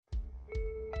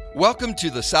Welcome to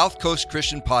the South Coast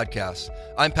Christian Podcast.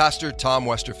 I'm Pastor Tom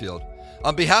Westerfield.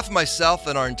 On behalf of myself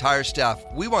and our entire staff,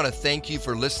 we want to thank you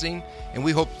for listening, and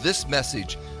we hope this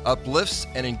message uplifts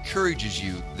and encourages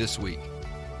you this week.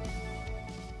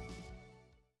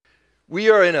 We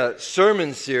are in a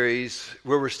sermon series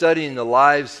where we're studying the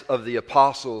lives of the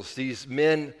apostles, these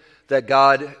men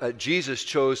that Jesus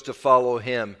chose to follow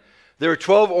him. There are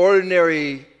 12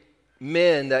 ordinary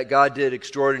men that God did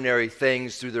extraordinary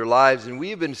things through their lives, and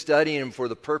we've been studying them for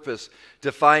the purpose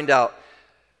to find out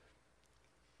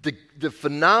the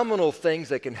phenomenal things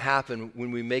that can happen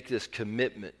when we make this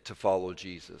commitment to follow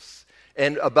Jesus,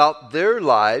 and about their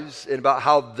lives and about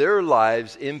how their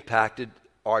lives impacted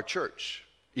our church.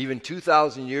 Even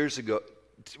 2,000 years ago,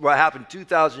 what happened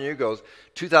 2,000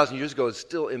 years ago is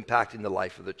still impacting the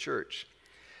life of the church.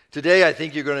 Today, I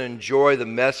think you're going to enjoy the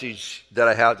message that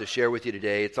I have to share with you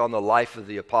today. It's on the life of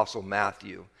the Apostle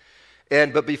Matthew.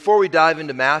 But before we dive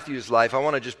into Matthew's life, I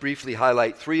want to just briefly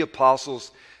highlight three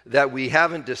apostles that we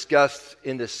haven't discussed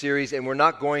in this series, and we're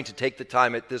not going to take the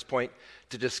time at this point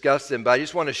to discuss them, but I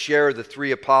just want to share the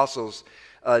three apostles'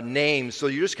 names so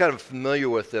you're just kind of familiar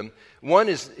with them.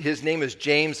 His name is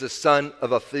James, the son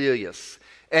of Alphaeus,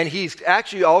 and he's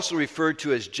actually also referred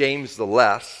to as James the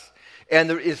Less. And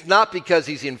it's not because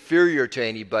he's inferior to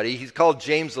anybody. He's called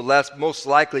James the Less most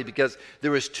likely because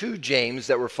there was two James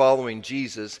that were following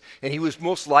Jesus, and he was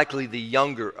most likely the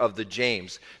younger of the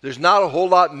James. There's not a whole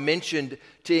lot mentioned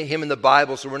to him in the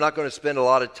Bible, so we're not going to spend a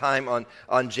lot of time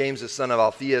on James the son of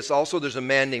Alphaeus. Also, there's a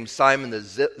man named Simon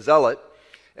the Zealot,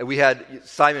 and we had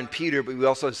Simon Peter, but we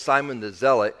also have Simon the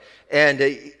Zealot,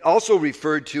 and also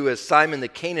referred to as Simon the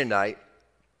Canaanite,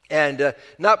 and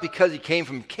not because he came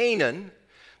from Canaan,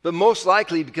 but most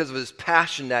likely because of his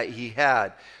passion that he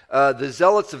had. The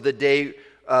Zealots of the day,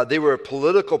 they were a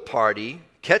political party.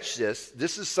 Catch this.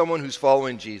 This is someone who's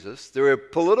following Jesus. They were a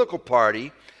political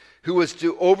party who was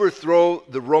to overthrow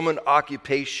the Roman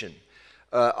occupation.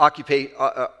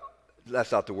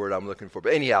 That's not the word I'm looking for.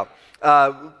 But anyhow,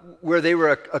 where they were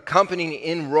accompanying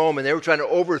in Rome, and they were trying to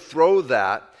overthrow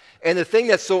that. And the thing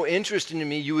that's so interesting to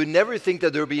me, you would never think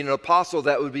that there would be an apostle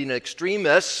that would be an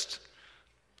extremist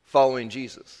following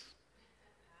Jesus.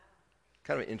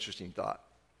 Kind of an interesting thought.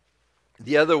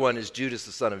 The other one is Judas,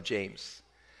 the son of James,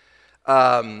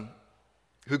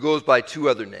 who goes by two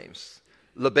other names,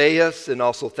 Lebbaeus and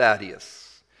also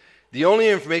Thaddeus. The only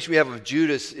information we have of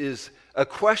Judas is a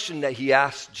question that he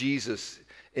asked Jesus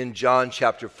in John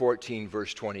chapter 14,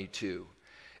 verse 22.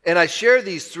 And I share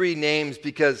these three names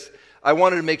because I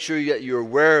wanted to make sure that you're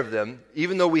aware of them.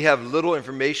 Even though we have little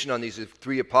information on these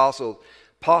three apostles,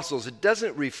 it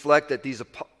doesn't reflect that the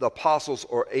apostles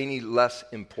are any less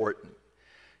important.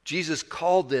 Jesus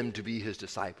called them to be his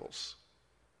disciples.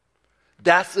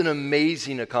 That's an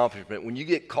amazing accomplishment when you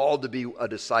get called to be a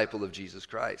disciple of Jesus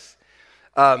Christ.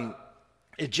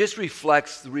 It just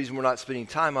reflects the reason we're not spending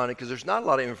time on it, because there's not a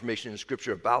lot of information in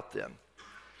Scripture about them.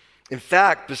 In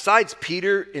fact, besides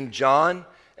Peter and John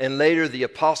and later the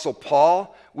Apostle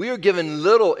Paul, we are given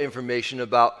little information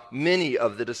about many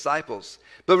of the disciples.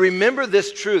 But remember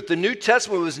this truth: the New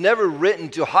Testament was never written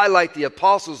to highlight the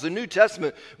apostles. The New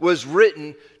Testament was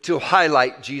written to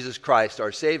highlight Jesus Christ,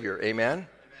 our Savior. Amen?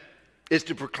 It's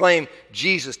to proclaim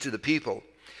Jesus to the people.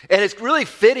 And it's really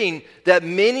fitting that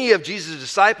many of Jesus'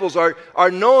 disciples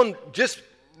are known just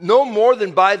no more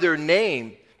than by their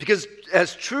name, because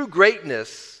as true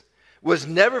greatness was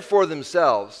never for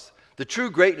themselves, the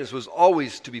true greatness was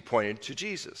always to be pointed to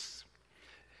Jesus.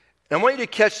 And I want you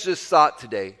to catch this thought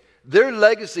today. Their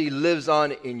legacy lives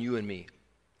on in you and me.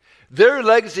 Their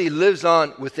legacy lives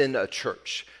on within a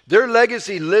church. Their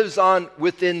legacy lives on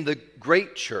within the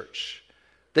great church.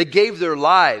 They gave their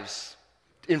lives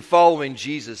in following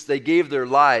Jesus. They gave their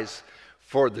lives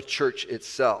for the church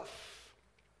itself.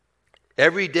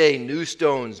 Every day, new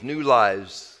stones, new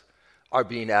lives are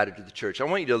being added to the church. I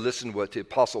want you to listen to what the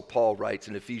Apostle Paul writes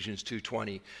in Ephesians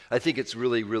 2:20. I think it's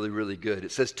really, really, really good.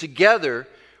 It says, "Together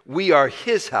we are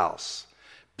his house,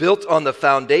 built on the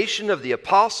foundation of the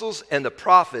apostles and the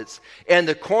prophets, and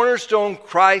the cornerstone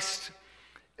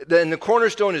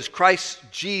is Christ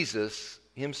Jesus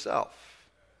himself."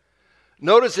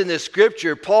 Notice in this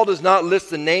scripture, Paul does not list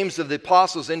the names of the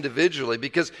apostles individually,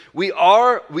 because we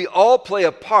all play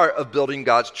a part of building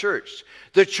God's church.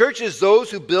 The church is those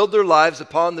who build their lives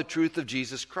upon the truth of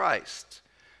Jesus Christ.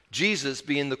 Jesus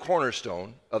being the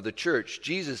cornerstone of the church,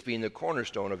 Jesus being the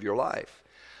cornerstone of your life.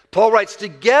 Paul writes,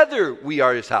 "Together we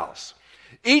are his house."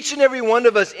 Each and every one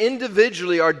of us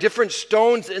individually are different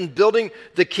stones in building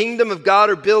the kingdom of God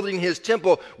or building his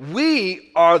temple.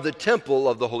 We are the temple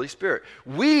of the Holy Spirit.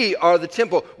 We are the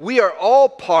temple. We are all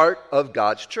part of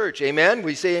God's church. Amen?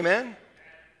 We say amen?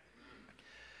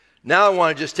 Now I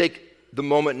want to just take the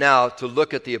moment now to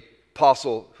look at the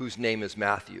apostle whose name is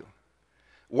Matthew.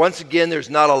 Once again, there's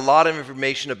not a lot of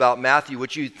information about Matthew,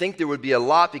 which you'd think there would be a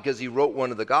lot because he wrote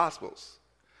one of the Gospels.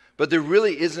 But there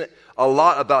really isn't a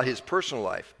lot about his personal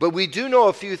life. But we do know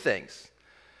a few things.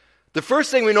 The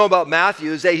first thing we know about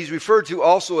Matthew is that he's referred to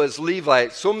also as Levi.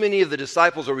 So many of the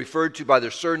disciples are referred to by their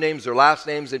surnames, their last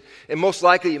names, and most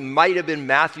likely it might have been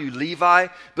Matthew Levi.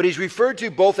 But he's referred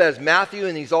to both as Matthew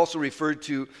and he's also referred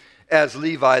to as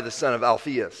Levi, the son of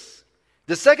Alphaeus.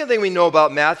 The second thing we know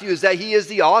about Matthew is that he is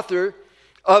the author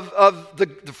of the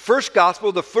first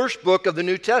gospel, the first book of the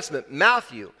New Testament,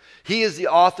 Matthew. He is the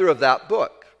author of that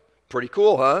book. Pretty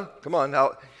cool, huh? Come on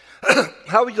now.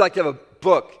 How would you like to have a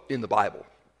book in the Bible?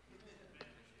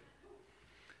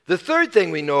 The third thing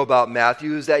we know about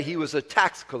Matthew is that he was a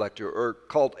tax collector, or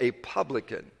called a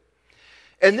publican.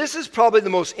 And this is probably the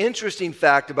most interesting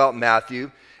fact about Matthew,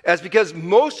 as because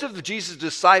most of Jesus'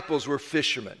 disciples were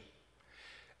fishermen.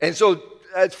 And so,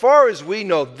 as far as we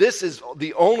know, this is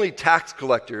the only tax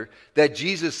collector that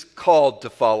Jesus called to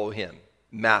follow him,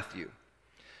 Matthew.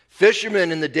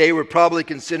 Fishermen in the day were probably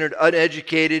considered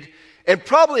uneducated and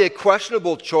probably a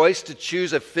questionable choice to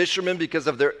choose a fisherman because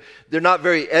of they're not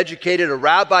very educated. A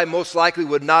rabbi most likely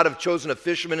would not have chosen a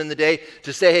fisherman in the day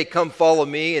to say, hey, come follow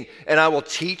me and I will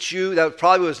teach you. That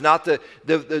probably was not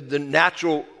the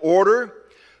natural order.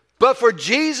 But for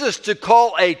Jesus to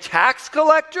call a tax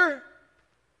collector,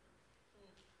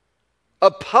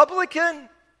 a publican,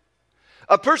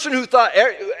 a person who thought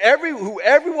who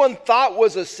everyone thought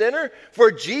was a sinner,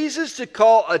 for Jesus to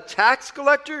call a tax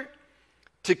collector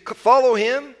to follow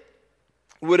him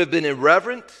would have been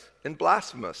irreverent and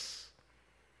blasphemous.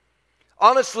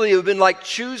 Honestly, it would have been like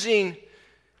choosing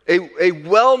a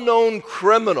well-known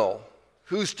criminal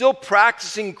who's still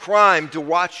practicing crime to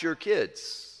watch your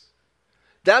kids.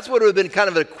 That's what it would have been kind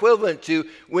of equivalent to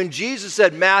when Jesus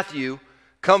said, Matthew,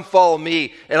 come follow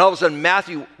me. And all of a sudden,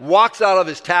 Matthew walks out of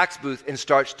his tax booth and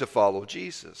starts to follow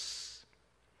Jesus.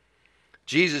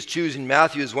 Jesus choosing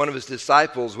Matthew as one of his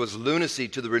disciples was lunacy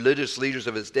to the religious leaders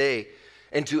of his day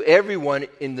and to everyone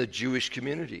in the Jewish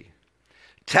community.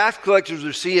 Tax collectors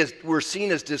were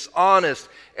seen as dishonest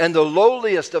and the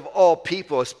lowliest of all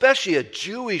people, especially a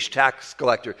Jewish tax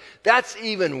collector. That's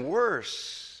even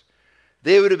worse.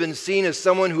 They would have been seen as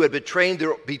someone who had betrayed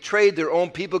their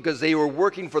own people because they were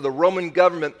working for the Roman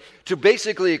government to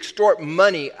basically extort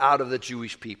money out of the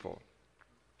Jewish people.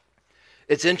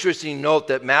 It's interesting to note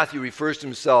that Matthew refers to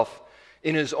himself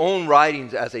in his own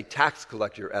writings as a tax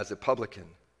collector, as a publican.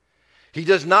 He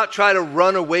does not try to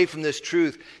run away from this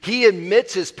truth. He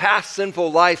admits his past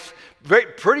sinful life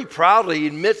pretty proudly. He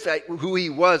admits that who he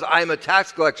was. I am a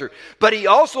tax collector. But he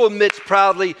also admits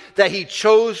proudly that he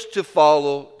chose to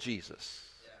follow Jesus.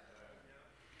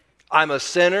 I'm a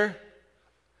sinner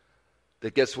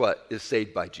that, guess what, is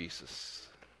saved by Jesus.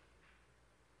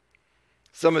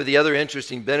 Some of the other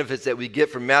interesting benefits that we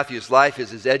get from Matthew's life is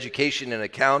his education and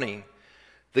accounting.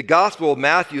 The Gospel of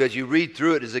Matthew, as you read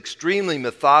through it, is extremely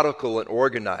methodical and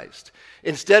organized.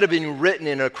 Instead of being written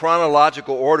in a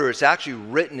chronological order, it's actually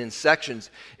written in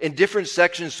sections, in different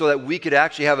sections so that we could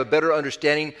actually have a better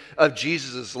understanding of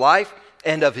Jesus' life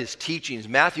and of his teachings.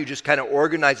 Matthew just kind of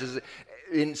organizes it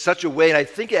in such a way, and I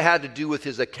think it had to do with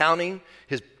his accounting,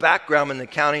 his background in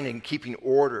accounting and keeping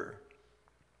order.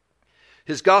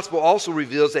 His Gospel also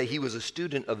reveals that he was a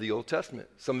student of the Old Testament.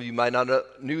 Some of you might not have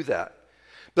knew that.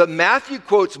 But Matthew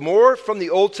quotes more from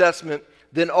the Old Testament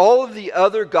than all of the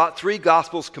other three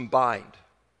Gospels combined.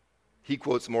 He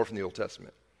quotes more from the Old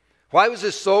Testament. Why was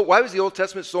the Old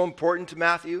Testament so important to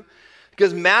Matthew?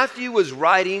 Because Matthew was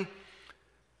writing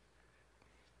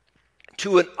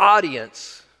to an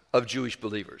audience of Jewish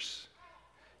believers.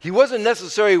 He wasn't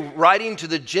necessarily writing to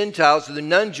the Gentiles, to the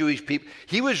non-Jewish people.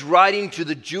 He was writing to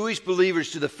the Jewish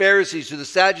believers, to the Pharisees, to the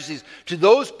Sadducees, to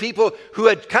those people who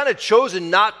had kind of chosen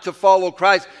not to follow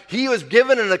Christ. He was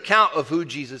given an account of who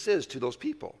Jesus is to those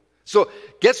people. So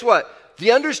guess what?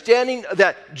 The understanding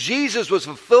that Jesus was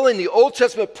fulfilling the Old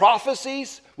Testament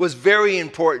prophecies was very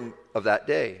important of that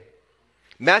day.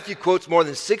 Matthew quotes more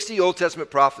than 60 Old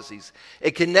Testament prophecies.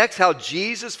 It connects how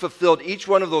Jesus fulfilled each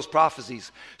one of those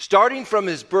prophecies, starting from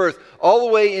his birth all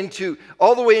the way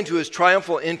into his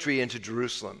triumphal entry into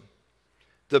Jerusalem.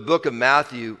 The book of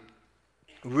Matthew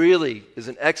really is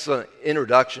an excellent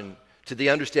introduction to the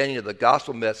understanding of the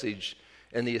gospel message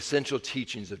and the essential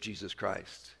teachings of Jesus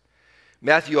Christ.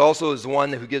 Matthew also is the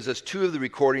one who gives us two of the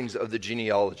recordings of the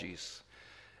genealogies.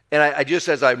 And I just,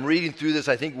 as I'm reading through this,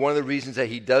 I think one of the reasons that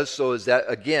he does so is that,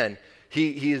 again,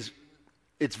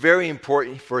 it's very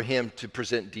important for him to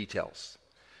present details.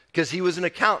 Because he was an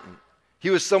accountant. He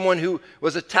was someone who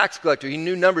was a tax collector. He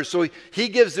knew numbers. So he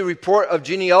gives the report of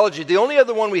genealogy. The only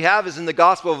other one we have is in the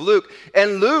Gospel of Luke.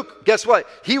 And Luke, guess what?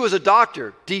 He was a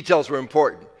doctor. Details were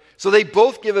important. So they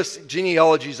both give us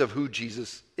genealogies of who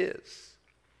Jesus is.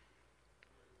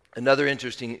 Another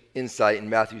interesting insight in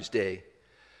Matthew's day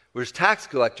was tax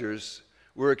collectors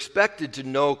were expected to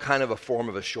know kind of a form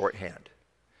of a shorthand.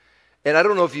 And I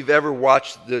don't know if you've ever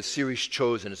watched the series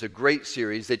Chosen. It's a great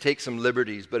series. They take some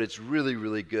liberties, but it's really,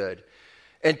 really good.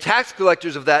 And tax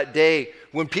collectors of that day,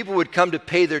 when people would come to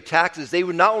pay their taxes, they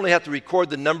would not only have to record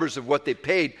the numbers of what they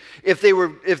paid, if they were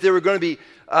going to be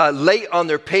late on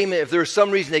their payment, if there was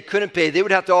some reason they couldn't pay, they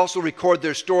would have to also record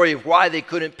their story of why they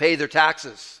couldn't pay their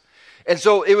taxes. And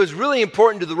so it was really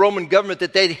important to the Roman government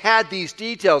that they had these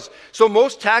details. So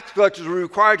most tax collectors were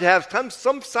required to have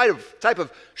some type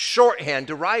of shorthand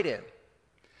to write in.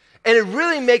 And it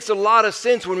really makes a lot of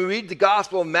sense when we read the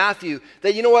Gospel of Matthew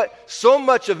that, you know what, so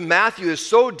much of Matthew is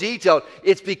so detailed.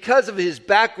 It's because of his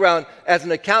background as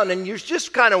an accountant. And you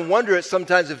just kind of wonder it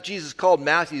sometimes if Jesus called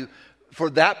Matthew for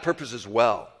that purpose as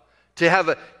well, to have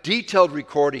a detailed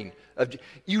recording.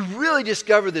 You really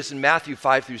discover this in Matthew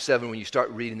 5 through 7 when you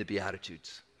start reading the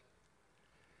Beatitudes.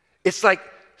 It's like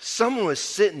someone was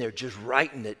sitting there just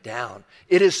writing it down.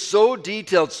 It is so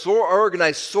detailed, so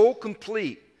organized, so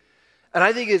complete. And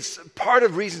I think it's part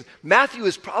of reasons. Matthew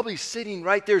is probably sitting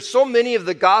right there. So many of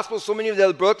the Gospels, so many of the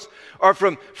other books are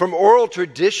from oral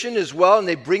tradition as well, and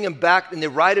they bring them back and they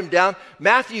write them down.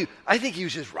 Matthew, I think he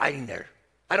was just writing there.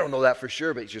 I don't know that for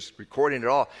sure, but he's just recording it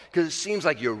all because it seems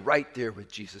like you're right there with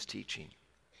Jesus' teaching.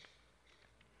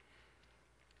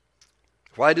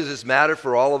 Why does this matter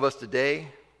for all of us today?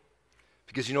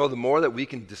 Because, you know, the more that we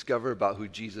can discover about who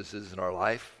Jesus is in our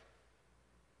life,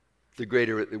 the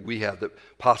greater we have the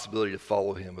possibility to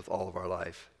follow him with all of our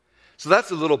life. So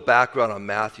that's a little background on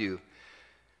Matthew.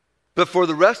 But for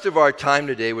the rest of our time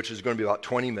today, which is going to be about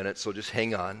 20 minutes, so just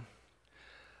hang on,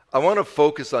 I want to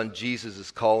focus on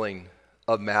Jesus' calling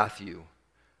of Matthew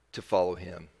to follow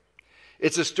him.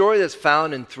 It's a story that's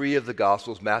found in 3 of the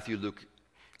Gospels, Matthew, Luke,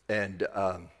 and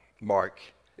Mark.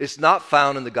 It's not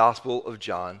found in the Gospel of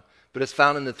John, but it's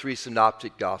found in the 3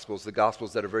 synoptic Gospels, the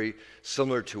Gospels that are very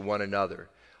similar to one another.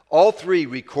 All 3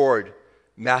 record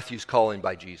Matthew's calling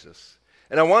by Jesus.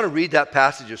 And I want to read that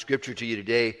passage of Scripture to you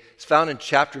today. It's found in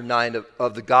chapter 9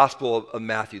 of the Gospel of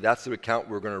Matthew. That's the account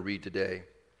we're going to read today.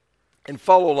 And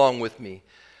follow along with me.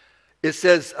 It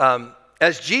says,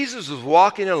 as Jesus was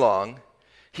walking along,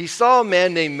 he saw a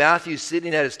man named Matthew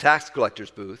sitting at his tax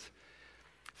collector's booth.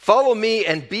 "Follow me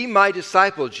and be my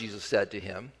disciple," Jesus said to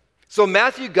him. So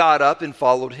Matthew got up and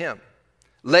followed him.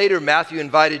 Later, Matthew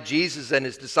invited Jesus and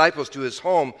his disciples to his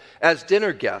home as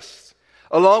dinner guests,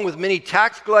 along with many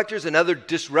tax collectors and other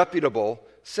disreputable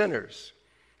sinners.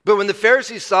 But when the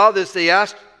Pharisees saw this, they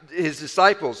asked his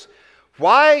disciples,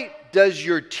 "Why does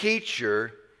your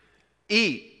teacher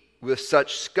eat with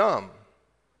such scum?"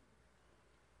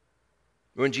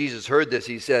 When Jesus heard this,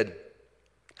 he said,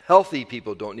 "Healthy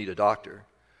people don't need a doctor.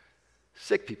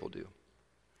 Sick people do."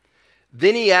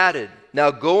 Then he added,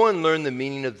 "Now go and learn the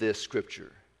meaning of this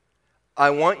scripture.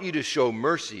 I want you to show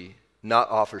mercy, not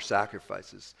offer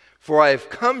sacrifices. For I have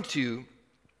come to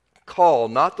call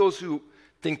not those who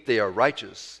think they are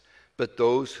righteous, but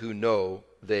those who know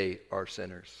they are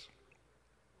sinners."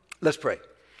 Let's pray.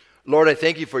 Lord, I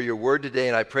thank you for your word today,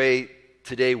 and I pray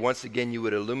today once again you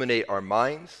would illuminate our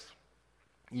minds.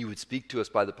 You would speak to us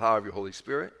by the power of your Holy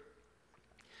Spirit.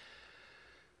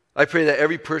 I pray that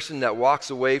every person that walks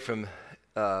away from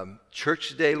church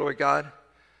today, Lord God,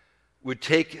 would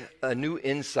take a new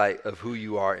insight of who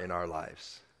you are in our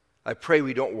lives. I pray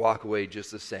we don't walk away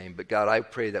just the same, but God, I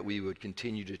pray that we would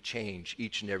continue to change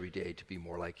each and every day to be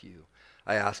more like you.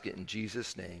 I ask it in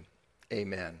Jesus' name.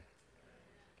 Amen.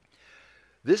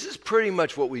 This is pretty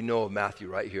much what we know of Matthew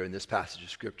right here in this passage of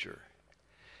Scripture.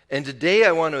 And today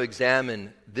I want to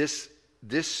examine this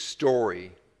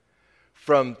story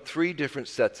from 3 different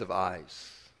sets of eyes,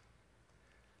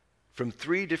 from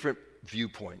 3 different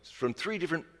viewpoints, from 3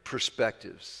 different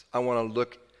perspectives. I want to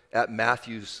look at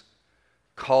Matthew's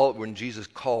call, when Jesus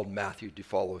called Matthew to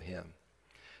follow him.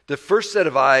 The first set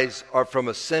of eyes are from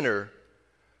a sinner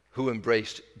who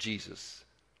embraced Jesus.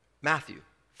 Matthew.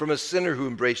 From a sinner who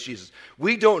embraced Jesus.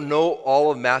 We don't know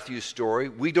all of Matthew's story.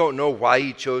 We don't know why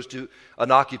he chose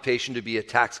an occupation to be a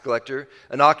tax collector,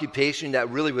 an occupation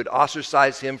that really would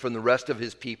ostracize him from the rest of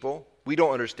his people. We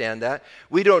don't understand that.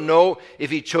 We don't know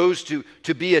if he chose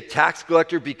to be a tax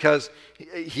collector because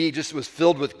he just was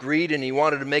filled with greed and he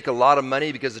wanted to make a lot of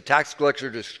money because the tax collector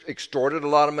just extorted a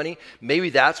lot of money. Maybe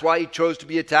that's why he chose to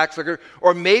be a tax collector.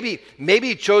 Or maybe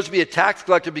he chose to be a tax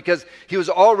collector because he was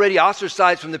already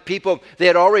ostracized from the people. They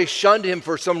had already shunned him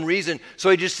for some reason.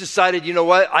 So he just decided, you know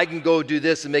what, I can go do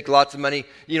this and make lots of money.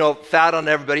 You know, fat on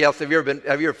everybody else. Have you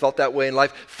ever felt that way in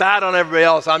life? Fat on everybody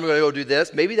else. I'm going to go do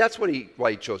this. Maybe that's why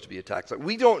he chose to be a tax collector.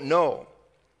 We don't know.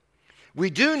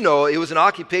 We do know it was an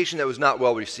occupation that was not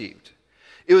well received.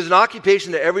 It was an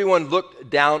occupation that everyone looked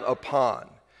down upon.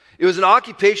 It was an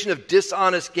occupation of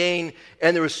dishonest gain,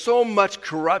 and there was so much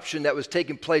corruption that was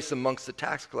taking place amongst the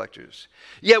tax collectors.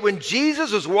 Yet when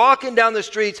Jesus was walking down the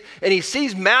streets and he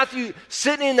sees Matthew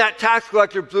sitting in that tax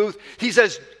collector booth, he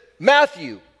says,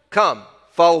 Matthew, come,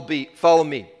 follow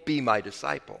me, be my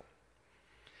disciple.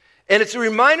 And it's a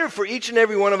reminder for each and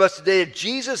every one of us today that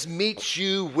Jesus meets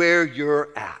you where you're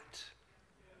at.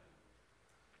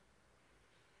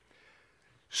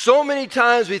 So many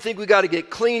times we think we got to get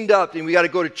cleaned up and we got to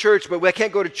go to church, but I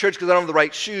can't go to church because I don't have the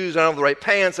right shoes, I don't have the right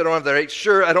pants, I don't have the right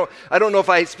shirt, I don't know if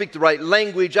I speak the right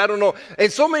language, I don't know. And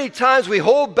so many times we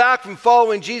hold back from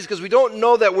following Jesus because we don't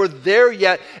know that we're there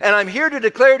yet. And I'm here to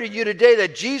declare to you today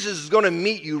that Jesus is going to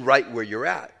meet you right where you're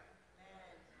at.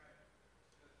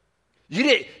 You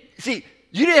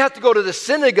didn't have to go to the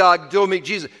synagogue to meet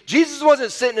Jesus. Jesus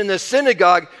wasn't sitting in the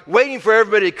synagogue waiting for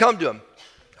everybody to come to him.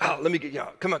 Oh,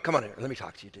 come on here. Let me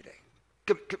talk to you today.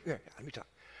 Come here. Let me talk.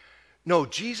 No,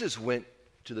 Jesus went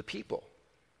to the people.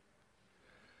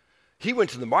 He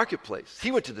went to the marketplace. He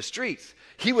went to the streets.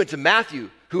 He went to Matthew,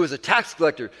 who was a tax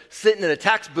collector, sitting in a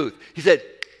tax booth. He said,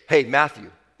 hey, Matthew,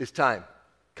 it's time.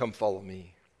 Come follow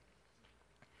me.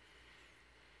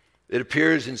 It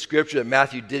appears in Scripture that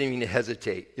Matthew didn't even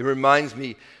hesitate. It reminds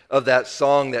me of that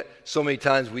song that so many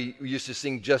times we used to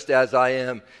sing, Just As I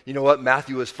Am. You know what?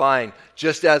 Matthew was fine.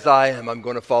 Just as I am, I'm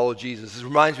going to follow Jesus. It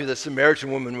reminds me of the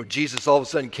Samaritan woman when Jesus all of a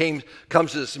sudden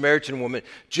comes to the Samaritan woman.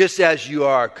 Just as you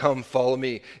are, come follow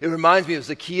me. It reminds me of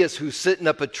Zacchaeus who's sitting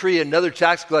up a tree, another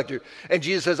tax collector. And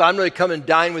Jesus says, I'm going to come and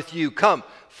dine with you. Come,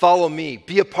 follow me.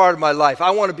 Be a part of my life.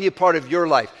 I want to be a part of your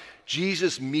life.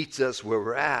 Jesus meets us where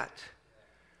we're at.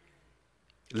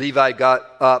 Levi got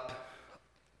up,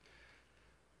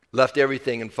 left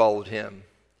everything and followed him.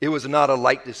 It was not a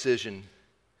light decision.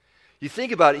 You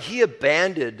think about it, he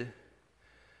abandoned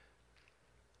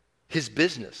his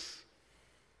business,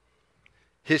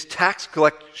 his tax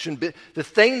collection, the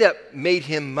thing that made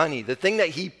him money, the thing that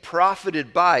he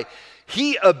profited by.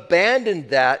 He abandoned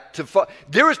that to follow.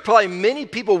 There was probably many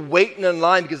people waiting in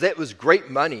line because that was great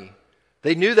money.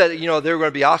 They knew that, they were going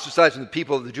to be ostracized from the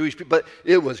people of the Jewish people, but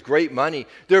it was great money.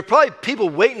 There were probably people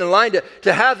waiting in line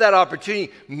to have that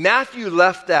opportunity. Matthew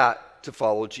left that to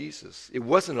follow Jesus. It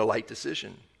wasn't a light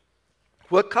decision.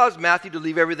 What caused Matthew to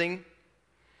leave everything?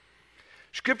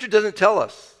 Scripture doesn't tell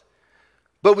us,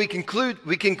 but we can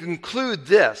conclude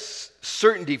this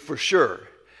certainty for sure,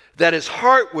 that his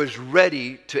heart was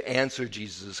ready to answer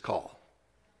Jesus' call.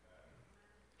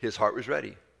 His heart was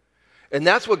ready. And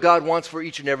that's what God wants for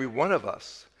each and every one of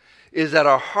us, is that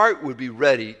our heart would be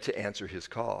ready to answer his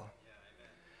call.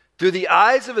 Through the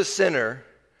eyes of a sinner,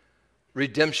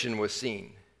 redemption was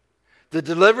seen. The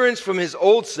deliverance from his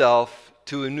old self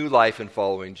to a new life in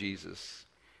following Jesus.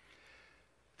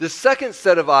 The second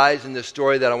set of eyes in this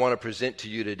story that I want to present to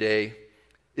you today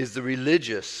is the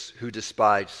religious who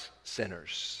despise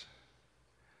sinners.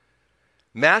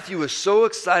 Matthew was so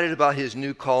excited about his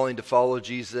new calling to follow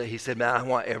Jesus that he said, man, I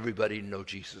want everybody to know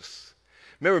Jesus.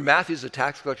 Remember, Matthew's a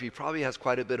tax collector. He probably has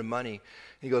quite a bit of money.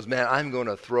 He goes, man, I'm going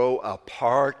to throw a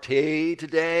party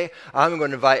today. I'm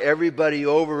going to invite everybody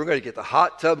over. We're going to get the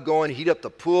hot tub going, heat up the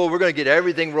pool. We're going to get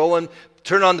everything rolling,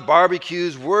 turn on the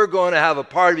barbecues. We're going to have a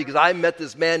party because I met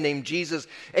this man named Jesus.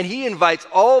 And he invites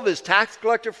all of his tax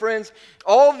collector friends,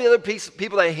 all of the other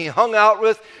people that he hung out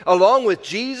with, along with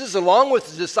Jesus, along with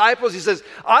his disciples. He says,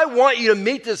 I want you to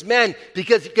meet this man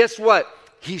because guess what?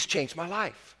 He's changed my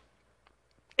life.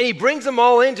 And he brings them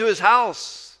all into his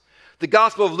house. The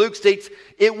Gospel of Luke states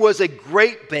it was a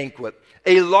great banquet,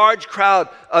 a large crowd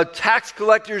of tax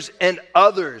collectors and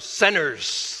others,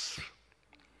 sinners,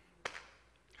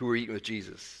 who were eating with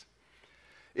Jesus.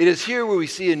 It is here where we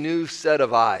see a new set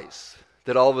of eyes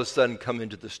that all of a sudden come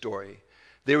into the story.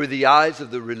 They were the eyes of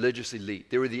the religious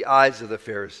elite. They were the eyes of the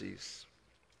Pharisees.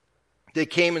 They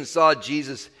came and saw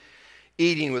Jesus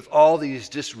eating with all these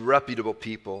disreputable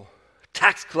people,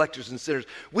 tax collectors and sinners.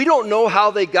 We don't know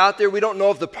how they got there. We don't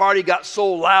know if the party got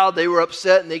so loud they were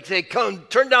upset and they say, come,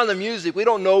 turn down the music. We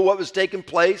don't know what was taking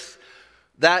place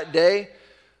that day.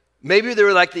 Maybe they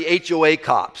were like the HOA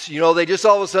cops. You know, they just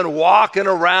all of a sudden walking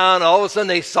around. All of a sudden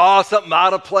they saw something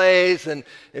out of place. And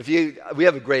we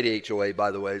have a great HOA, by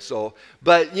the way.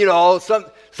 But you know, some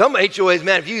HOAs,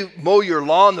 man, if you mow your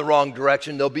lawn the wrong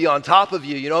direction, they'll be on top of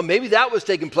you. You know, maybe that was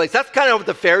taking place. That's kind of what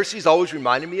the Pharisees always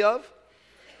reminded me of.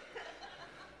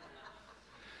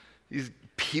 These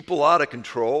people out of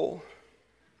control.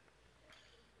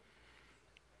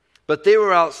 But they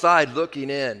were outside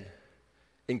looking in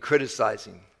and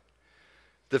criticizing.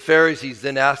 The Pharisees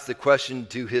then asked the question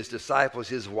to his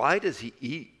disciples, why does he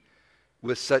eat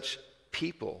with such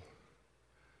people,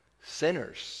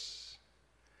 sinners?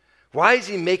 Why is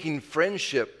he making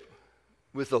friendship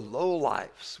with the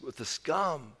lowlifes, with the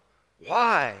scum?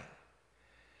 Why?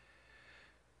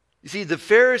 You see, the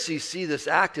Pharisees see this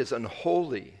act as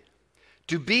unholy.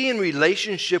 To be in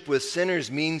relationship with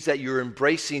sinners means that you're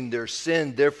embracing their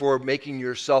sin, therefore making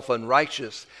yourself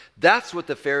unrighteous. That's what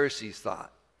the Pharisees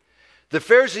thought. The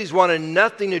Pharisees wanted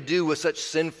nothing to do with such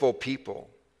sinful people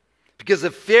because the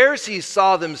Pharisees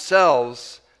saw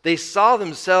themselves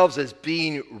as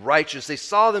being righteous. They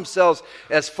saw themselves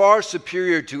as far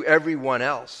superior to everyone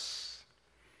else.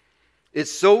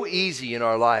 It's so easy in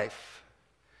our life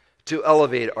to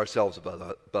elevate ourselves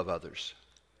above others.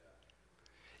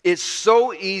 It's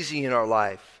so easy in our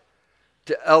life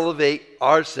to elevate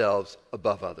ourselves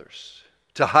above others,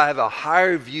 to have a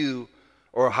higher view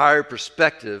or a higher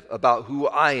perspective about who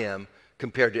I am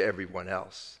compared to everyone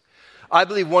else. I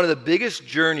believe one of the biggest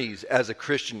journeys as a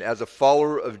Christian, as a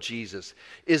follower of Jesus,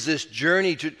 is this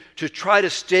journey to try to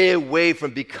stay away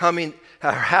from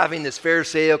having this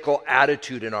Pharisaical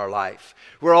attitude in our life.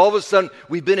 Where all of a sudden,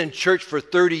 we've been in church for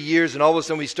 30 years and all of a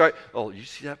sudden we start, oh, you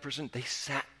see that person? They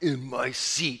sat in my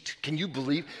seat. Can you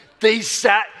believe?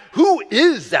 Who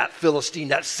is that Philistine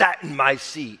that sat in my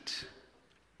seat?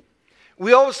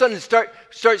 We all of a sudden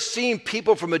start seeing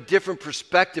people from a different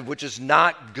perspective, which is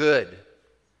not good.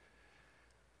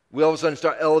 We all of a sudden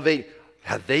start elevating.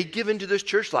 Have they given to this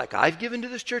church like I've given to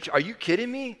this church? Are you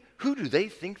kidding me? Who do they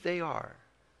think they are?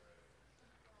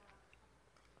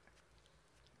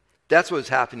 That's what was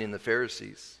happening in the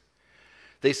Pharisees.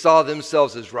 They saw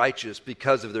themselves as righteous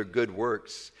because of their good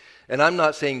works. And I'm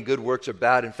not saying good works are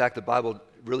bad. In fact, the Bible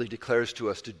really declares to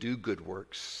us to do good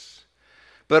works.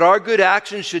 But our good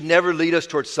actions should never lead us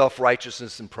towards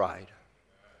self-righteousness and pride.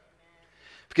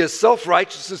 Because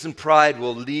self-righteousness and pride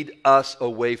will lead us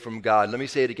away from God. Let me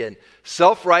say it again.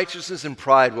 Self-righteousness and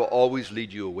pride will always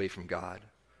lead you away from God.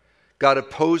 God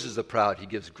opposes the proud. He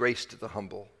gives grace to the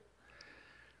humble.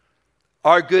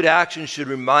 Our good actions should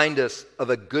remind us of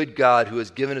a good God who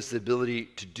has given us the ability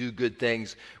to do good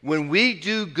things. When we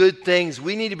do good things,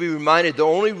 we need to be reminded the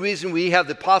only reason we have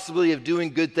the possibility of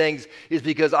doing good things is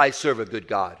because I serve a good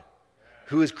God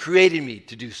who has created me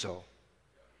to do so.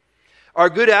 Our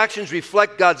good actions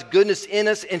reflect God's goodness in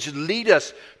us and should lead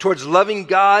us towards loving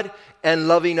God and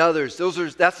loving others.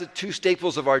 That's the two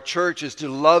staples of our church, is to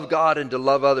love God and to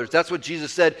love others. That's what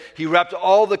Jesus said. He wrapped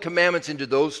all the commandments into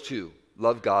those two.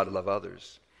 Love God and love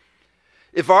others.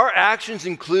 If our actions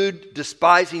include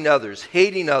despising others,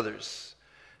 hating others,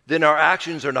 then our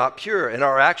actions are not pure, and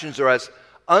our actions are as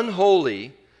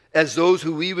unholy as those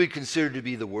who we would consider to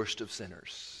be the worst of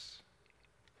sinners.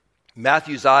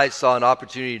 Matthew's eyes saw an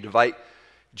opportunity to invite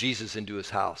Jesus into his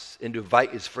house, and to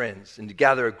invite his friends, and to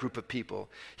gather a group of people.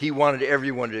 He wanted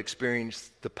everyone to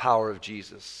experience the power of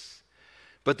Jesus.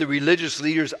 But the religious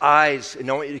leaders' eyes, and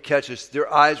I want you to catch this,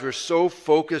 their eyes were so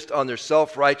focused on their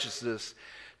self-righteousness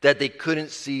that they couldn't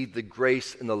see the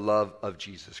grace and the love of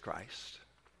Jesus Christ.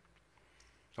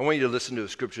 I want you to listen to a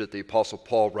scripture that the Apostle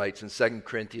Paul writes in 2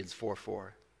 Corinthians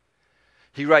 4:4.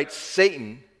 He writes,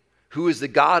 Satan, who is the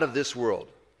god of this world,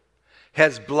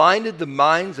 has blinded the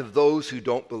minds of those who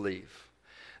don't believe.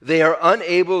 They are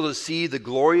unable to see the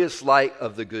glorious light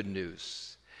of the good news.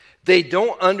 They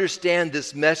don't understand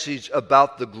this message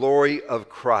about the glory of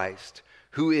Christ,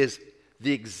 who is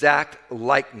the exact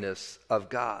likeness of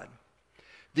God.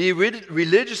 The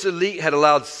religious elite had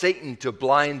allowed Satan to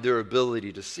blind their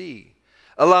ability to see.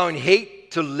 Allowing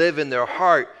hate to live in their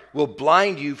heart will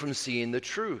blind you from seeing the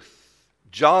truth.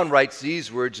 John writes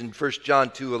these words in 1 John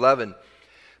 2:11.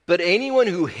 But anyone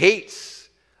who hates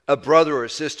a brother or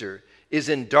sister is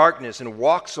in darkness and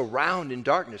walks around in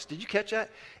darkness. Did you catch that?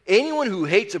 Anyone who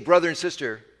hates a brother and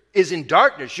sister is in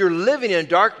darkness. You're living in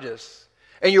darkness,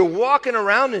 and you're walking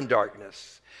around in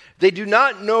darkness. They do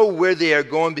not know where they are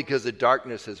going because the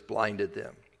darkness has blinded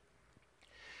them.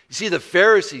 You see, the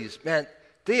Pharisees, man,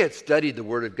 they had studied the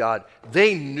Word of God.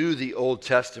 They knew the Old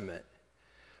Testament.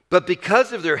 But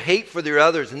because of their hate for their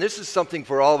others, and this is something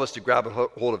for all of us to grab a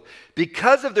hold of,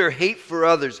 because of their hate for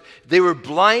others, they were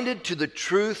blinded to the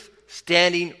truth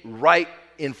standing right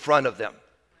in front of them.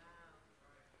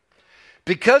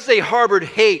 Because they harbored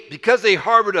hate, because they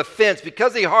harbored offense,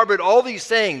 because they harbored all these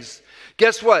things,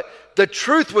 guess what? The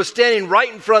truth was standing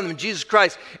right in front of them, Jesus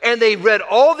Christ. And they read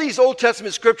all these Old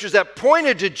Testament scriptures that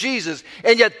pointed to Jesus,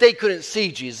 and yet they couldn't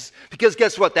see Jesus. Because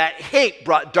guess what? That hate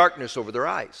brought darkness over their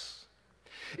eyes.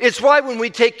 It's why when we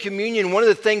take communion, one of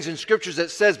the things in scriptures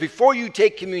that says, before you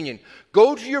take communion,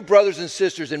 go to your brothers and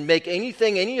sisters and make any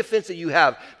offense that you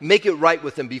have, make it right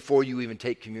with them before you even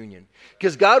take communion.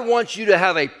 Because God wants you to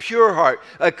have a pure heart,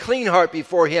 a clean heart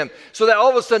before Him, so that all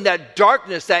of a sudden that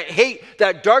darkness, that hate,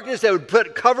 that darkness that would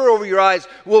put cover over your eyes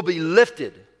will be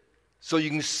lifted. So you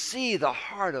can see the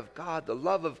heart of God, the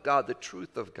love of God, the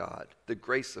truth of God, the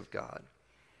grace of God.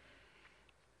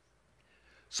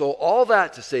 So all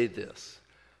that to say this.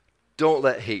 Don't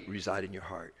let hate reside in your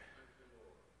heart.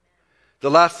 The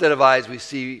last set of eyes we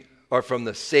see are from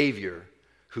the Savior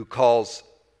who calls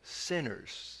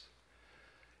sinners.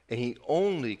 And He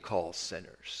only calls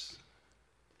sinners.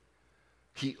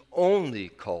 He only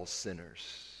calls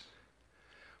sinners.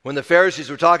 When the Pharisees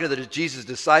were talking to Jesus'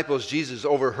 disciples, Jesus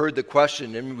overheard the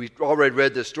question, and we've already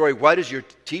read this story. Why does your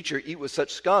teacher eat with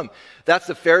such scum? That's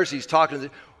the Pharisees talking to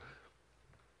them.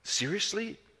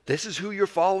 Seriously? This is who you're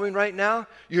following right now?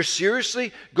 You're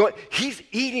seriously going, he's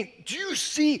eating, do you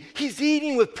see? He's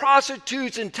eating with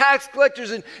prostitutes and tax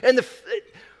collectors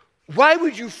why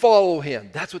would you follow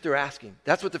him? That's what they're asking.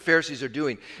 That's what the Pharisees are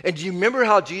doing. And do you remember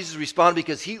how Jesus responded?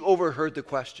 Because he overheard the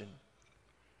question.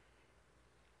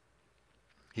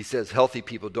 He says, healthy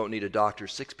people don't need a doctor,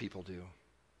 sick people do.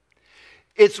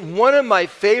 It's one of my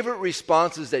favorite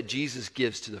responses that Jesus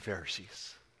gives to the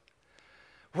Pharisees.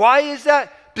 Why is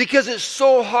that? Because it's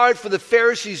so hard for the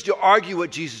Pharisees to argue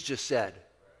what Jesus just said.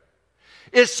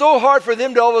 It's so hard for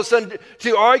them to all of a sudden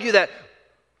to argue that,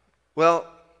 well,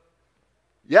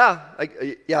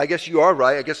 I guess you are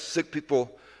right. I guess sick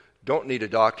people don't need a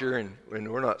doctor, and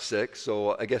we're not sick.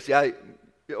 So I guess,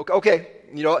 okay.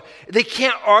 You know, they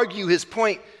can't argue his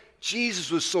point. Jesus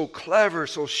was so clever,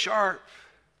 so sharp.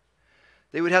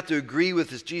 They would have to agree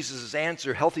with Jesus'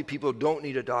 answer. Healthy people don't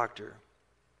need a doctor.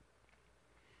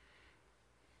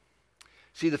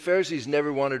 See, the Pharisees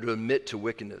never wanted to admit to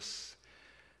wickedness.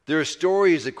 Their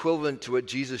story is equivalent to what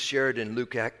Jesus shared in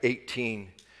Luke 18,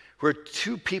 where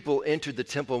two people entered the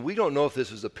temple. We don't know if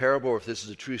this is a parable or if this is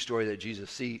a true story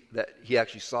that he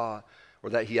actually saw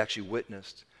or that he actually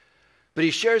witnessed. But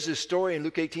he shares this story in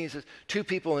Luke 18. He says, two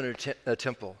people entered a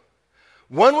temple.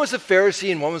 One was a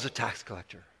Pharisee and one was a tax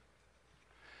collector.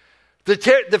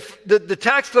 The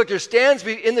tax collector stands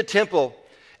in the temple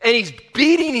and he's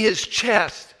beating his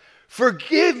chest.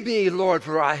 Forgive me, Lord,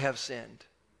 for I have sinned.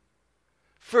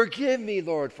 Forgive me,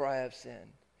 Lord, for I have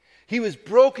sinned. He was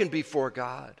broken before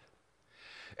God.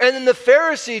 And then the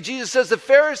Pharisee, Jesus says the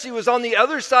Pharisee was on the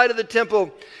other side of the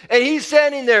temple, and he's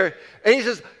standing there, and he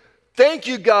says, thank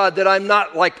you, God, that I'm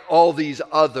not like all these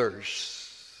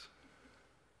others,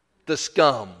 the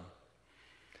scum.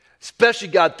 Especially,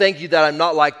 God, thank you that I'm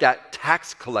not like that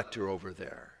tax collector over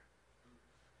there.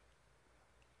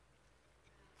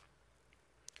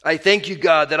 I thank you,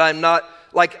 God, that I'm not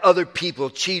like other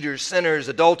people, cheaters, sinners,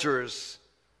 adulterers.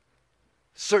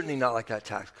 Certainly not like that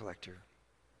tax collector.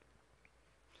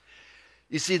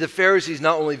 You see, the Pharisees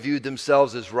not only viewed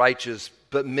themselves as righteous,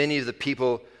 but many of the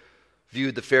people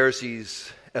viewed the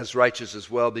Pharisees as righteous as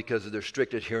well because of their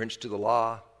strict adherence to the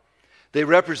law. They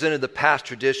represented the past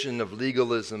tradition of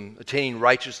legalism, attaining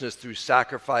righteousness through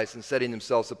sacrifice and setting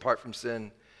themselves apart from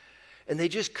sin. And they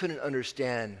just couldn't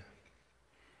understand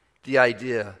the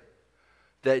idea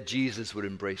that Jesus would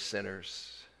embrace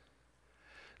sinners.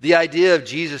 The idea of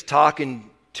Jesus talking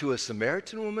to a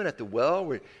Samaritan woman at the well,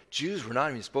 where Jews were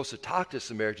not even supposed to talk to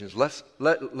Samaritans, let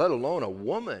alone a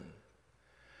woman.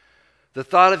 The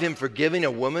thought of him forgiving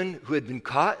a woman who had been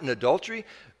caught in adultery.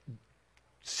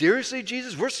 Seriously,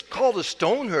 Jesus? We're called to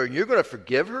stone her, and you're going to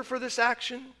forgive her for this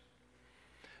action?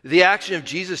 The action of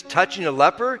Jesus touching a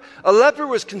leper. A leper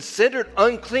was considered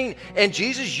unclean. And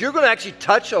Jesus, you're going to actually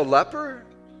touch a leper?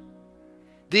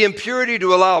 The impurity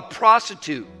to allow a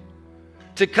prostitute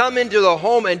to come into the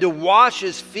home and to wash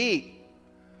his feet.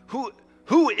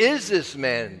 Who is this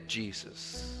man,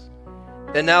 Jesus?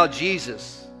 And now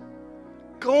Jesus,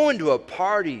 going to a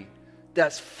party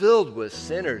that's filled with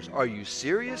sinners. Are you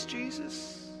serious,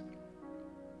 Jesus?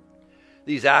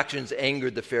 These actions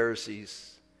angered the Pharisees.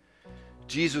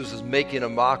 Jesus is making a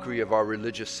mockery of our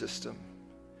religious system.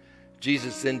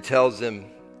 Jesus then tells them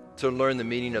to learn the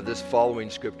meaning of this following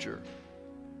scripture.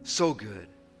 So good.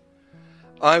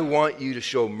 I want you to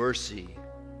show mercy,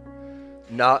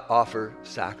 not offer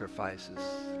sacrifices.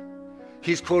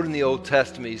 He's quoting the Old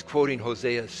Testament. He's quoting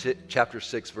Hosea chapter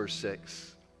 6, verse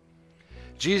 6.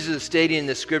 Jesus is stating in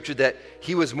the scripture that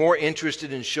he was more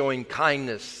interested in showing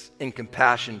kindness and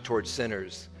compassion towards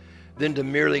sinners than to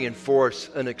merely enforce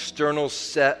an external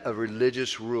set of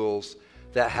religious rules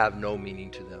that have no meaning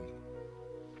to them.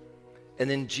 And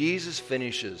then Jesus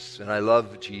finishes, and I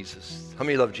love Jesus. How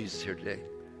many love Jesus here today?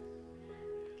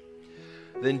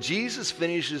 Then Jesus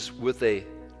finishes with a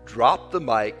drop the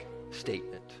mic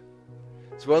statement.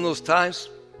 It's one of those times,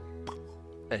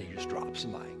 and he just drops the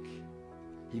mic.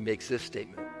 He makes this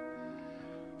statement.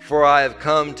 For I have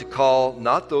come to call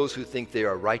not those who think they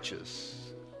are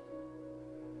righteous,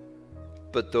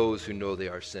 but those who know they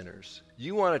are sinners.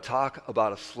 You want to talk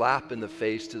about a slap in the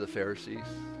face to the Pharisees?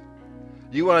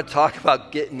 You want to talk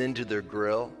about getting into their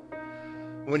grill?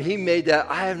 When he made that,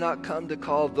 I have not come to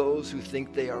call those who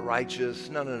think they are righteous.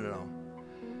 No.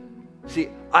 See,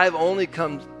 I've only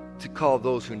come to call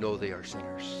those who know they are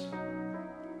sinners.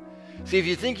 See, if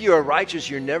you think you are righteous,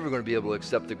 you're never going to be able to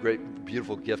accept the great,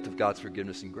 beautiful gift of God's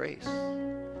forgiveness and grace.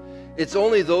 It's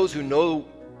only those who know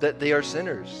that they are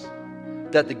sinners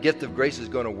that the gift of grace is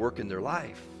going to work in their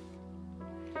life.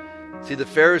 See, the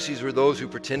Pharisees were those who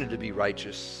pretended to be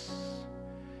righteous,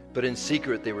 but in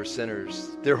secret they were sinners.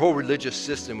 Their whole religious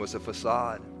system was a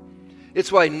facade.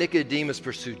 It's why Nicodemus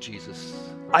pursued Jesus.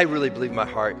 I really believe in my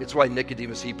heart. It's why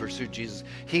Nicodemus, he pursued Jesus.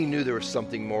 He knew there was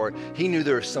something more. He knew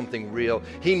there was something real.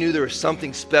 He knew there was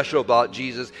something special about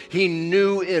Jesus. He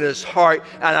knew in his heart,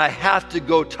 and I have to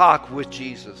go talk with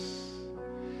Jesus.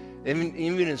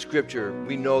 Even in Scripture,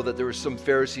 we know that there were some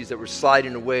Pharisees that were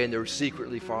sliding away and they were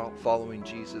secretly following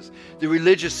Jesus. The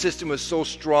religious system was so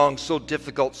strong, so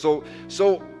difficult, so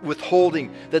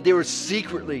withholding that they were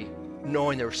secretly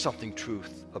knowing there was something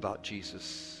truth about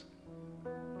Jesus.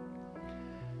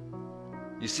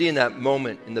 You see in that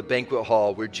moment in the banquet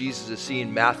hall where Jesus is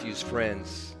seeing Matthew's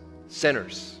friends,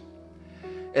 sinners.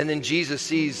 And then Jesus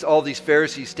sees all these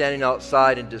Pharisees standing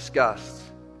outside in disgust.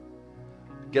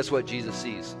 Guess what Jesus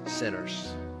sees?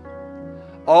 Sinners.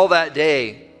 All that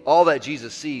day, all that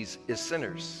Jesus sees is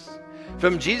sinners.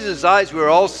 From Jesus' eyes, we're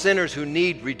all sinners who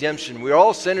need redemption. We're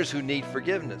all sinners who need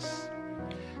forgiveness.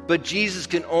 But Jesus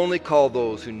can only call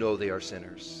those who know they are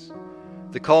sinners.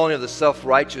 The calling of the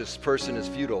self-righteous person is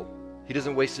futile. He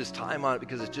doesn't waste his time on it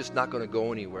because it's just not going to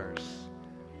go anywhere.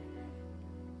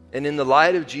 And in the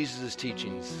light of Jesus'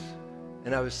 teachings,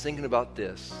 and I was thinking about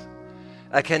this,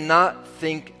 I cannot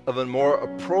think of a more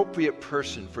appropriate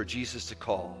person for Jesus to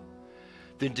call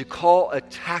than to call a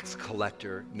tax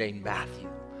collector named Matthew.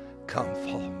 Come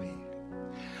follow me.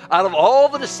 Out of all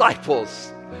the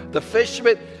disciples, the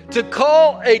fishermen, to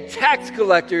call a tax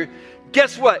collector,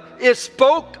 guess what? It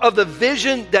spoke of the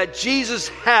vision that Jesus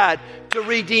had to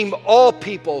redeem all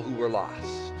people who were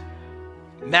lost.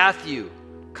 Matthew,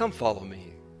 come follow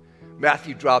me.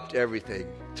 Matthew dropped everything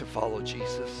to follow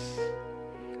Jesus.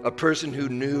 A person who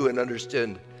knew and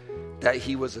understood that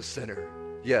he was a sinner.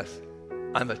 Yes,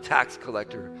 I'm a tax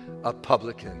collector, a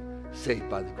publican, saved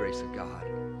by the grace of God.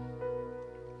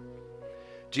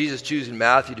 Jesus choosing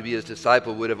Matthew to be his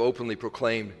disciple would have openly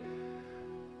proclaimed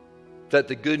that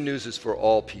the good news is for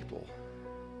all people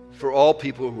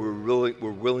who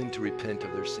were willing to repent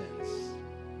of their sins.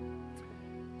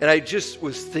 And I just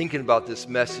was thinking about this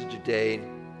message today,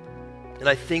 and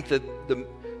I think that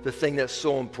the thing that's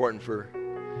so important for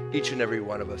each and every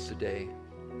one of us today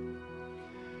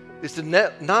is to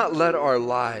not let our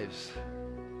lives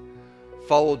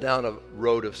follow down a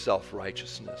road of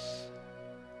self-righteousness,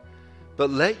 but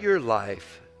let your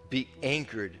life be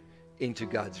anchored into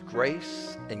God's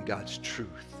grace and God's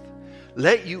truth.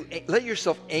 Let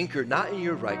yourself anchor not in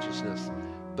your righteousness,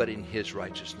 but in his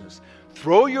righteousness.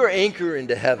 Throw your anchor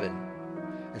into heaven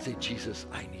and say, Jesus,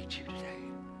 I need you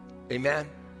today. Amen.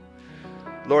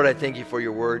 Lord, I thank you for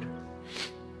your word.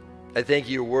 I thank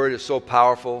you, your word is so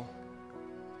powerful.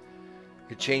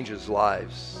 It changes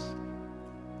lives.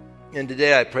 And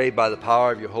today I pray by the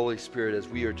power of your Holy Spirit as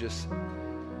we are just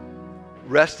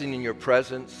resting in your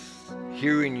presence,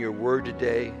 hearing your word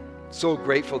today. So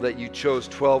grateful that you chose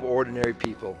 12 ordinary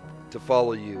people to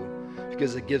follow you,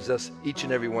 because it gives us, each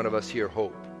and every one of us here,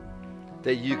 hope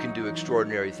that you can do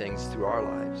extraordinary things through our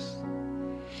lives.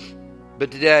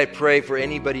 But today I pray for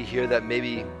anybody here that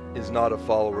maybe is not a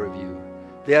follower of you.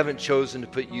 They haven't chosen to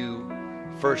put you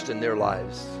first in their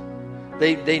lives.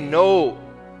 They know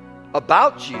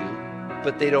about you,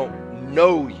 but they don't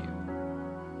know you.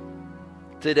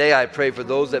 Today I pray for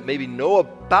those that maybe know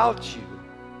about you,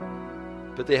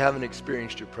 but they haven't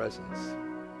experienced your presence.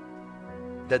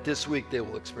 That this week they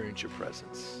will experience your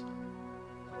presence.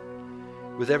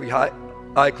 with every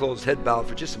eye closed, head bowed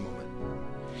for just a moment.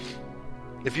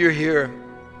 If you're here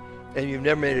and you've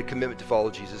never made a commitment to follow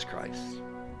Jesus Christ,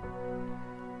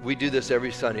 we do this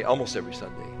every Sunday, almost every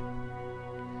Sunday.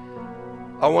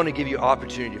 I want to give you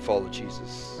opportunity to follow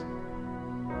Jesus.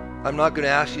 I'm not going to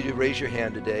ask you to raise your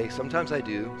hand today. Sometimes I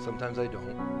do, sometimes I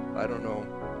don't. I don't know.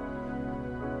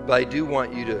 But I do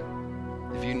want you to,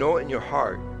 if you know it in your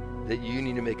heart that you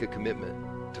need to make a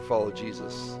commitment to follow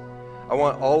Jesus, I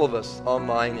want all of us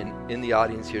online and in the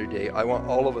audience here today, I want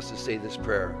all of us to say this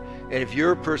prayer. And if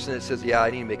you're a person that says, yeah,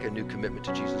 I need to make a new commitment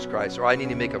to Jesus Christ, or I need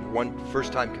to make a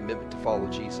first-time commitment to follow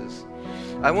Jesus,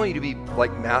 I want you to be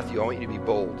like Matthew. I want you to be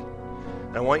bold.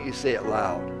 And I want you to say it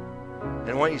loud. And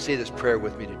I want you to say this prayer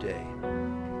with me today.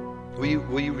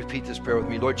 Will you repeat this prayer with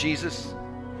me? Lord Jesus,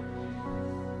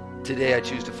 today I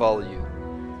choose to follow you.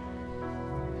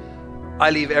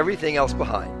 I leave everything else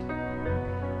behind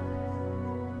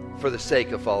for the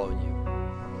sake of following you.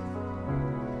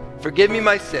 Forgive me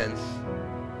my sins.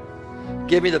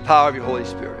 Give me the power of your Holy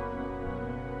Spirit.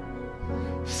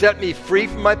 Set me free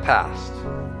from my past.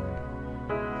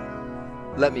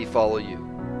 Let me follow you.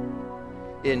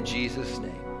 In Jesus'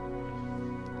 name,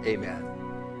 amen.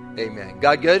 Amen.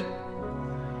 God good?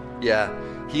 Yeah.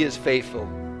 He is faithful.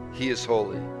 He is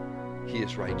holy. He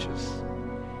is righteous.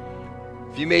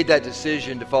 If you made that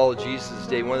decision to follow Jesus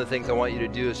today, one of the things I want you to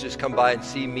do is just come by and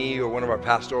see me or one of our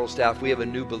pastoral staff. We have a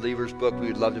new believers book we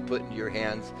would love to put into your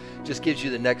hands. Just gives you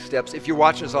the next steps. If you're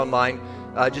watching us online,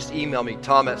 just email me,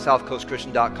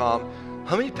 tom@southcoastchristian.com.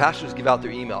 How many pastors give out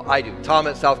their email? I do.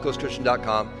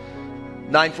 tom@southcoastchristian.com.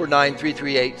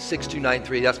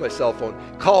 949-338-6293. That's my cell phone.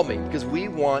 Call me because we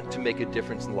want to make a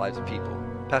difference in the lives of people.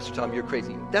 Pastor Tom, you're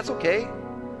crazy. That's okay.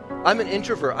 I'm an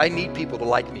introvert. I need people to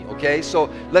like me, okay? So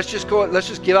let's just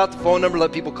give out the phone number,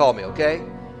 let people call me, okay?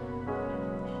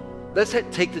 Let's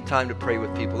take the time to pray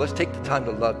with people. Let's take the time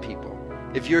to love people.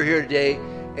 If you're here today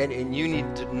and you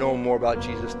need to know more about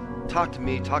Jesus, talk to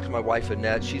me, talk to my wife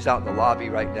Annette. She's out in the lobby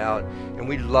right now, and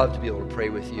we'd love to be able to pray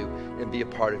with you and be a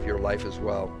part of your life as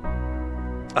well.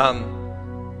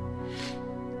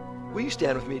 Will you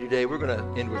stand with me today? We're going to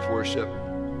end with worship.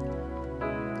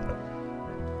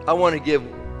 I want to give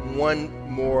one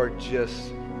more,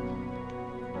 just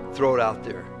throw it out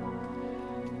there.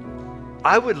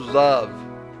 I would love,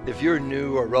 if you're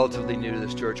new or relatively new to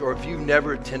this church, or if you've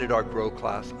never attended our Grow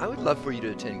class, I would love for you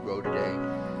to attend Grow today.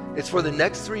 It's for the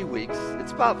next 3 weeks.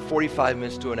 It's about 45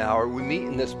 minutes to an hour. We meet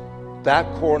in this back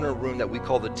corner room that we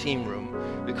call the team room.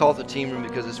 We call it the team room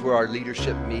because it's where our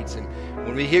leadership meets. And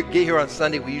when we get here on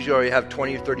Sunday, we usually already have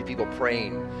 20 or 30 people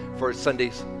praying for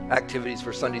Sunday's activities,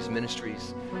 for Sunday's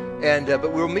ministries.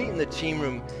 But we'll meet in the team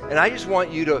room, and I just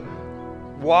want you to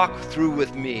walk through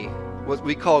with me what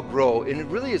we call Grow. And it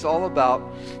really is all about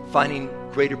finding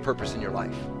greater purpose in your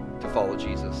life to follow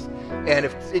Jesus. And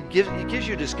if it gives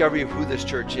you a discovery of who this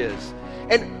church is.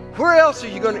 And where else are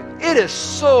you going to? It is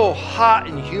so hot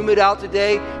and humid out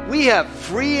today. We have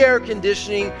free air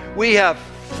conditioning. We have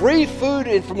free food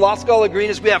from Las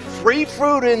Galagrinas. We have free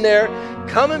fruit in there.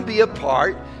 Come and be a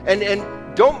part. And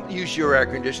don't use your air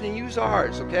conditioning. Use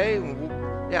ours, okay?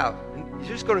 You're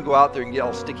just going to go out there and get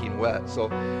all sticky and wet. So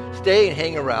stay and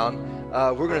hang around.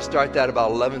 We're going to start that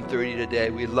about 11:30 today.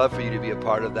 We'd love for you to be a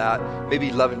part of that. Maybe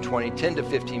 11:20, 10 to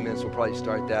 15 minutes, we'll probably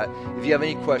start that. If you have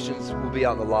any questions, we'll be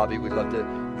out in the lobby. We'd love to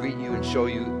greet you and show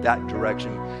you that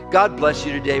direction. God bless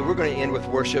you today. We're going to end with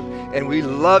worship. And we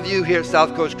love you here at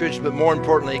South Coast Christian, but more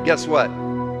importantly, guess what?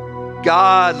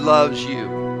 God loves you.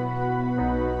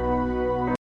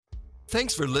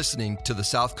 Thanks for listening to the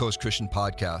South Coast Christian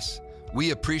Podcast.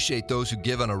 We appreciate those who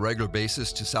give on a regular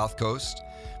basis to South Coast,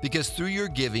 because through your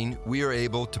giving, we are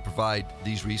able to provide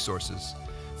these resources.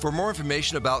 For more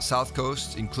information about South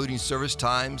Coast, including service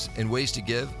times and ways to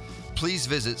give, please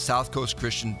visit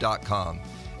southcoastchristian.com.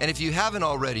 And if you haven't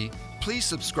already, please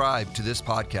subscribe to this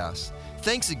podcast.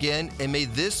 Thanks again, and may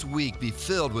this week be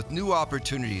filled with new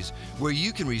opportunities where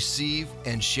you can receive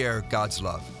and share God's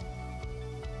love.